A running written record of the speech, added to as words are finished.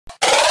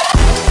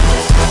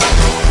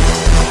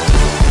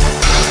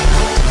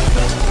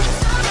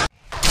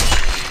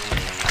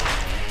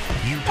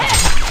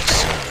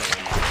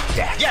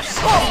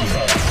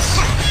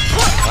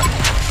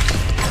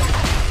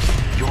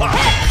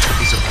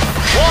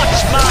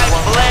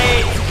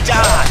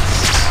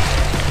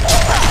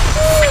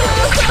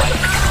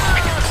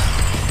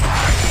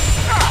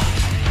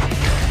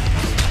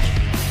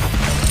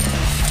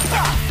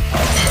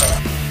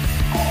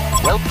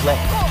played.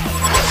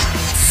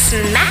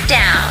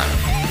 Smackdown.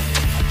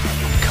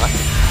 Cut.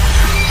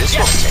 This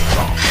won't take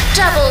long.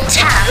 Double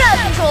tap. Crowd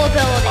control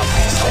ability.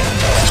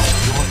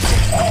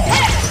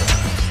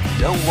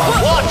 No one.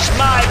 Watch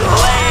my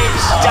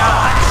blades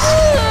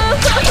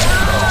dance!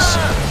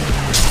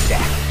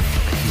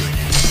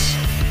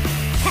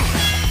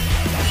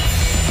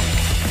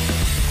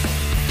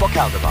 Fuck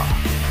Aldebar.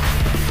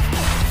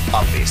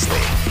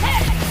 Obviously.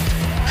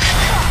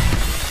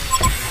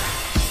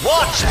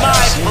 Watch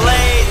my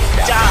blade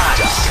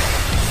dance!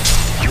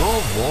 Your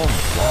warm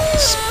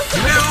ones.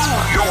 Know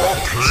your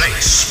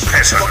place,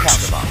 peasant. Fuck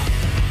Aldebar.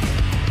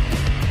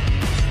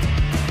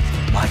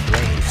 My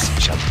blades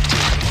shall do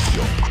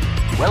your.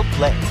 Well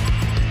played.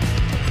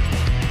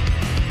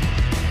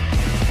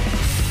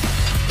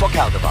 Fuck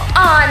Aldebar.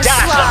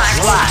 Onslaught.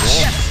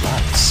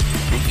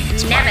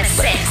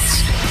 Nemesis.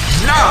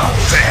 Now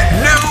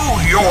then, know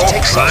your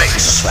Take solace in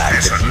place, the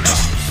fact that peasant.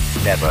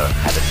 you never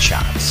had a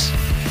chance.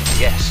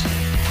 Yes.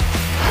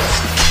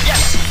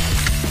 Yes!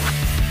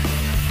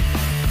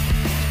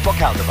 Fuck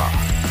Aldebar.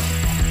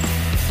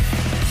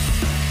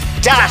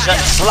 Dash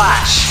and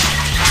slash!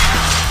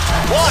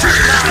 Watch my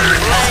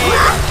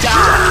blade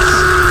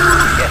dance!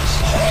 Yes.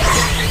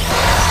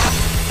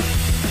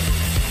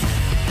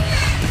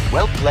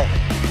 Well played.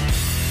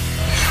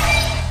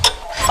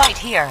 Fight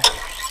here.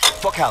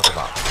 Fuck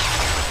Aldebar.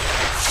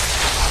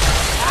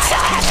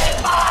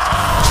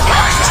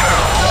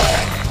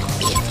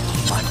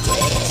 My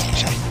blades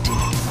shall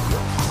dig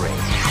your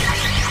grave.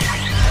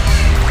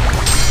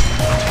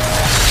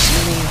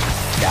 See me,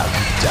 now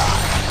you die.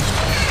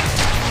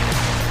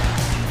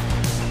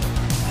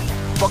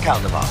 Fuck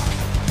Aldebar.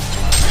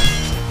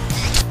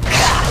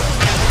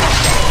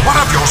 One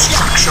of your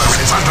structures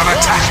is under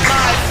attack.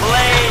 My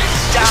blade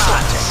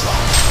dance!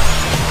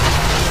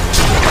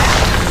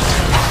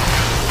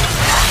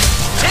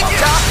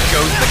 Tick-tock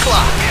goes the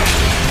clock.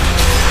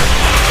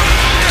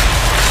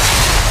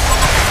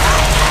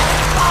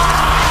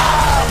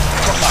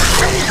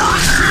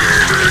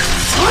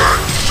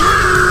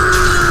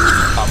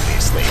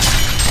 Obviously.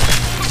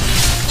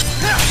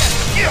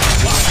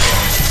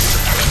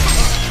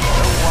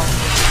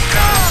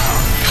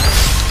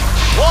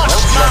 Watch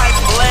my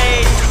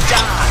blade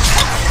dance!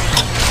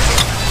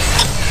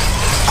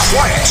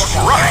 Quite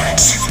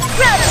right.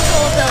 Crowd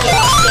control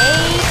ability.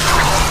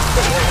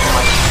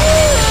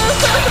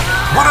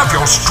 One of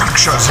your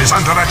structures is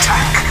under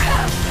attack.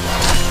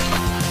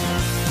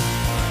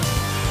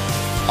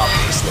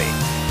 Obviously.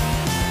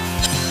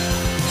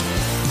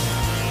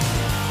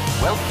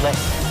 Well played.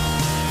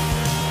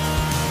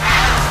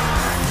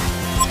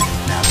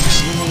 Now you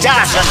see me.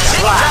 Dash and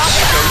slash!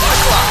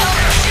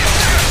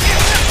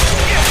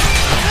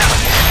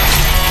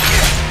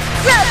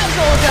 Crowd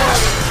control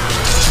ability.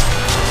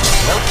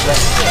 Well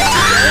played.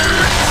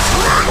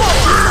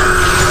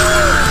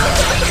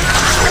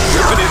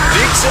 Ripping it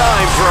big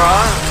time,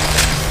 brah!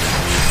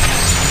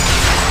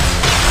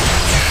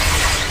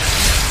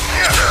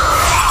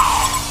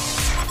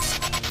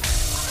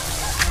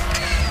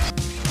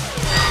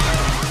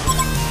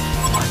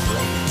 My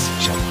blades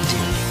shall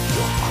dig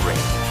your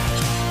grave.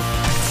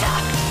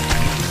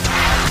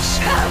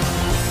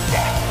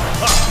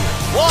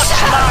 Watch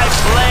my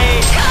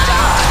blade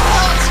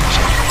dance!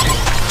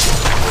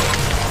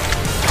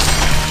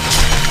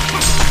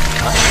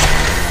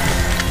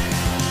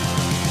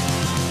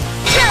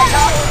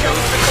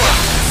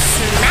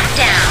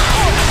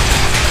 Smackdown.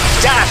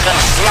 Dash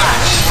and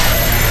slash!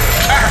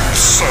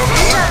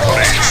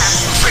 Absolutely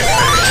spiffy.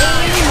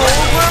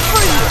 Over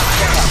for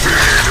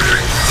you.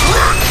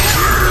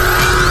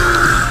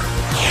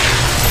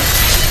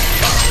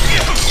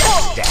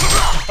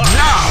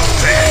 Now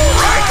then,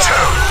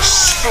 righto.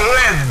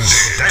 Splendid.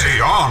 Steady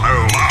on,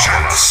 old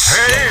chaps.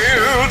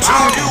 Hail to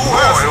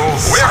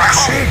Newerth. We're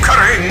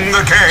conquering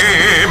the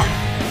game.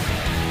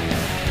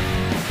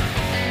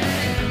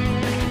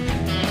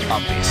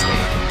 Obviously.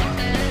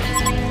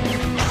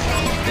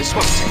 This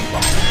won't take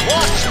long.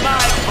 Watch my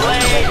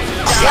blade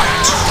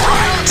dance!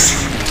 Right.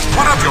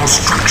 One of your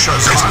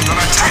structures is under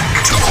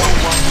attack.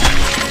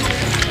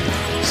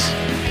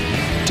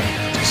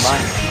 My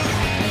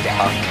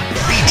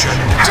Legion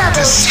have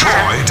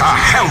destroyed a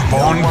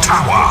Hellborn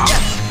tower.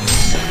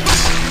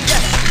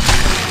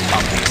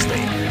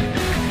 obviously.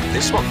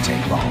 This won't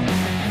take long.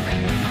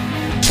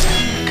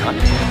 Cut.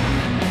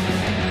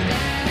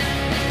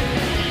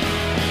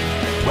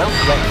 Well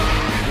played.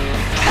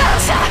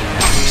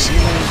 You see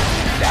me?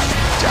 Now you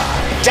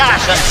die.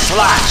 Dash and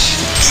slash!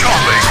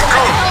 Jolly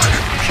good.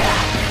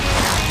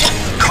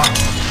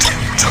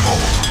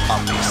 Contemptible.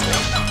 Obviously.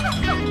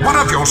 One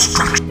of your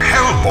structures,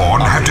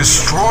 Hellborn, have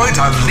destroyed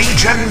a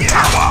Legion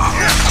tower.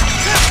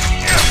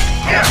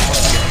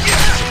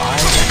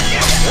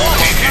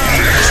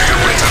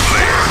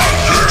 Indisputably, a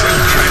Legion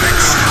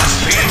phoenix has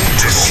been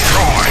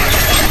destroyed.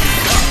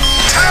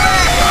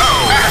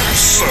 Oh,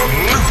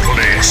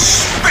 absolutely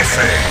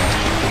spiffy.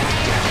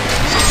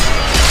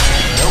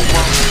 No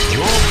one,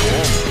 you're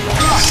warm.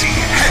 Bloody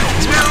hell,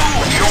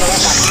 know your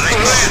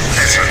place,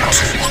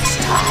 peasant.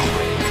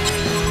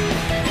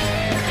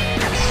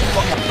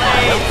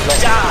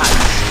 blade dance.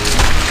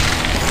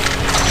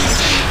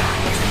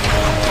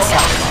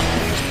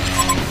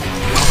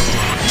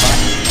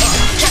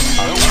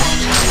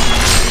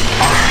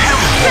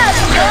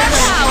 Your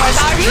powers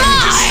are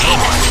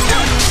mine!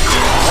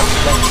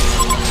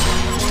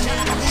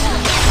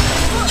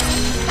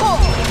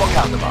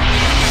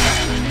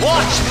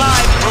 Watch my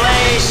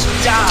blade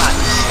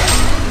dance.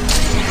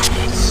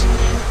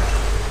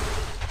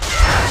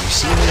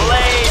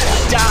 Blade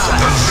The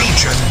dance.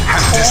 Legion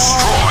has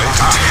destroyed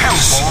a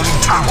Hellborn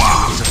tower.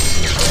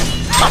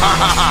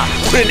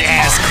 What an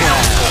ass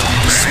clown.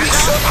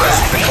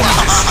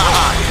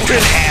 What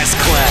an ass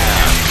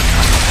clown.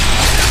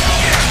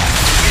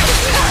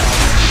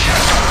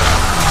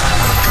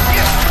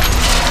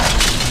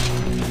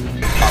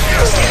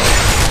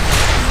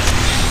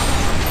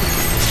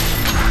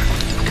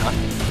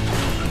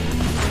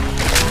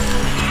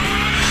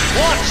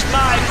 Watch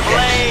my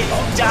blade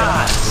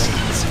dance.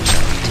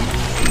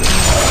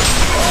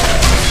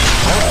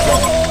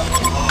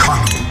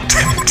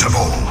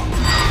 Contemptible.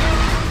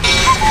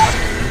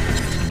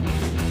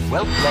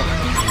 Well played.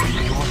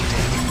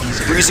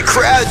 Bring us a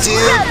crowd, dude.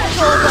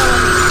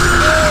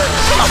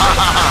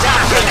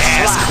 What an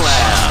ass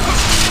clown.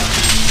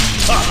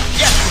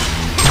 Yes.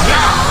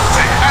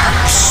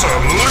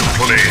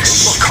 Absolutely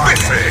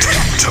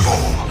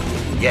contemptible.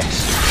 Yes.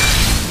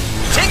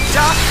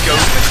 Tick-tock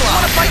goes the clock.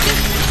 Wanna fight me?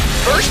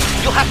 First,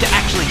 you'll have to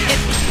actually hit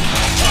me.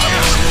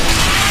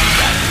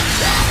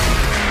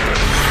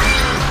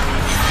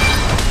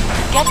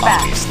 Get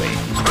back. Obviously.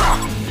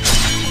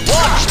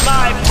 Watch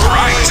my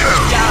blade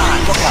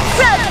dance.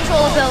 Crowd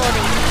control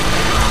ability.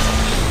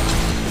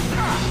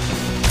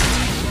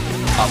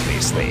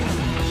 Obviously.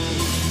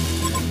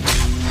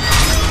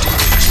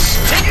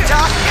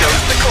 Tick-tock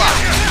goes the clock.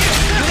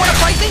 You wanna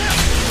fight me?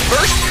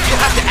 First, you'll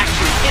have to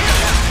actually hit me.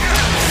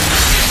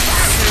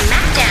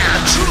 Smackdown.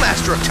 True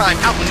master of time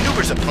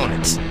outmaneuvers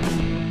opponents.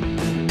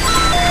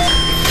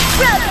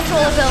 Crowd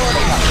control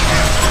ability.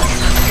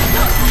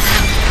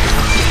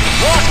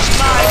 Watch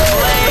my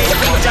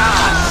blade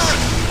dance.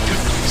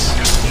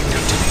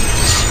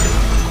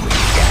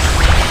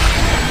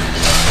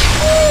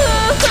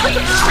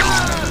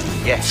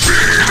 Yes.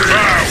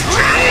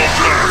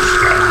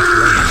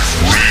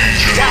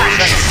 Dash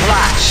and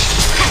slash.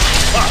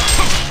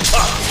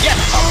 Yes.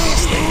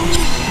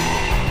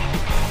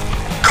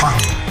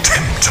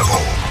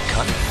 Contemptible.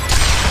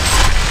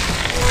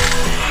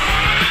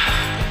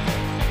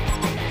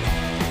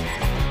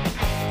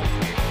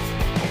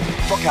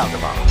 Fuck out the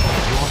bomb.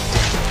 You're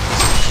dead.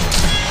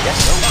 Yes,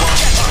 no one.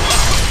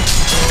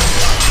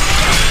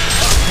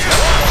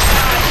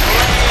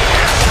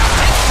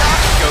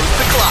 Goes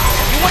the clock.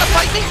 You wanna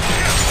fight me?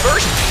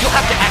 First, you'll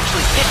have to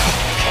actually hit me.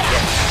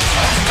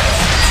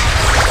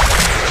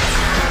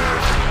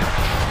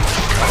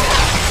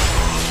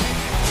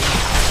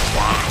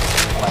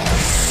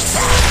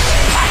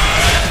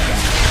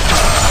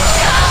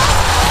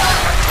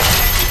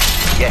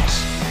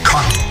 Yes.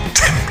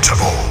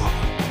 Contemptible.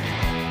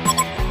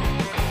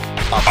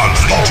 A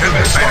Legion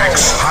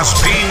barracks has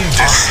been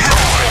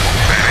destroyed.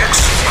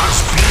 Barracks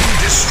has been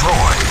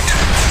destroyed.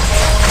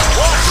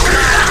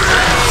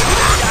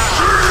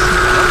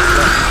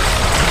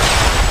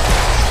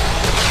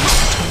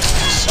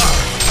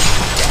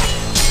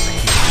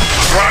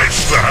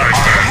 Christ the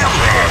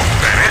Hellborn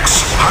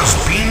barracks has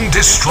been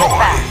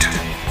destroyed.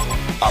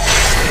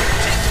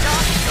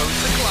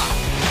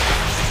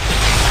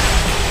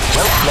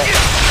 Well played.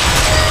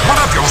 One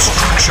of your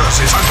structures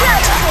is under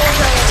attack.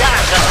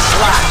 Dash and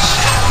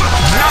slash.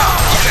 Now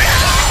then,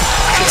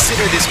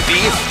 Consider this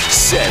beef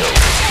settled.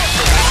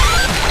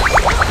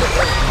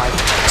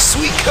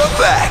 Sweet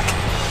comeback.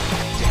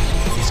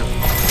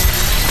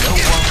 No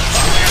one.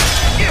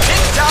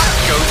 Tick-tock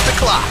goes the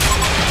clock.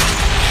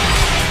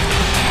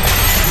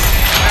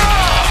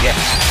 Yes.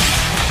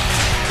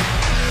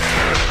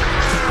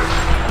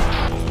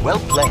 Well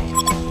played.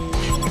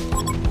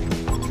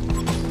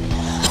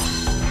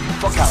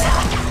 Fuck out.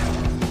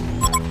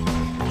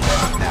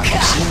 Now you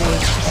see me.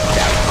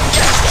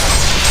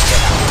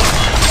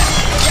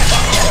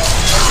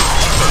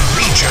 the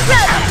Legion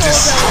have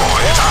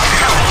destroyed a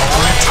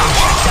Hellborn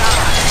tower.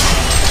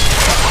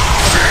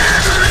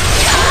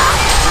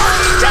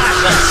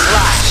 Dash and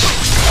slash.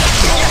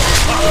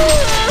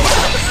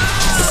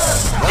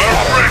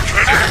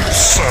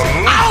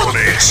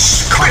 Absolutely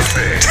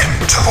spiffy.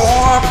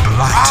 Or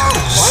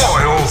blighters. A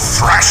royal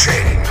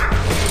thrashing.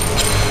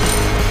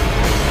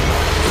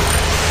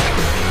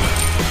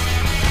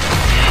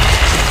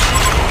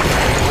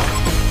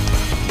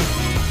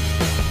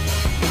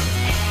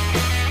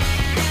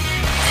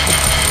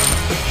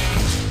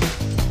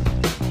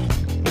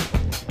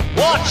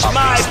 Watch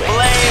my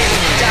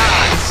blade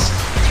dance.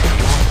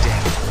 Your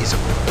death is a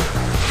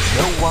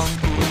no one.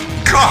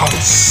 God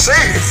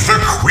save the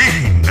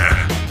Queen.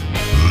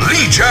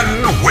 Legion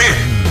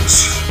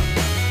wins.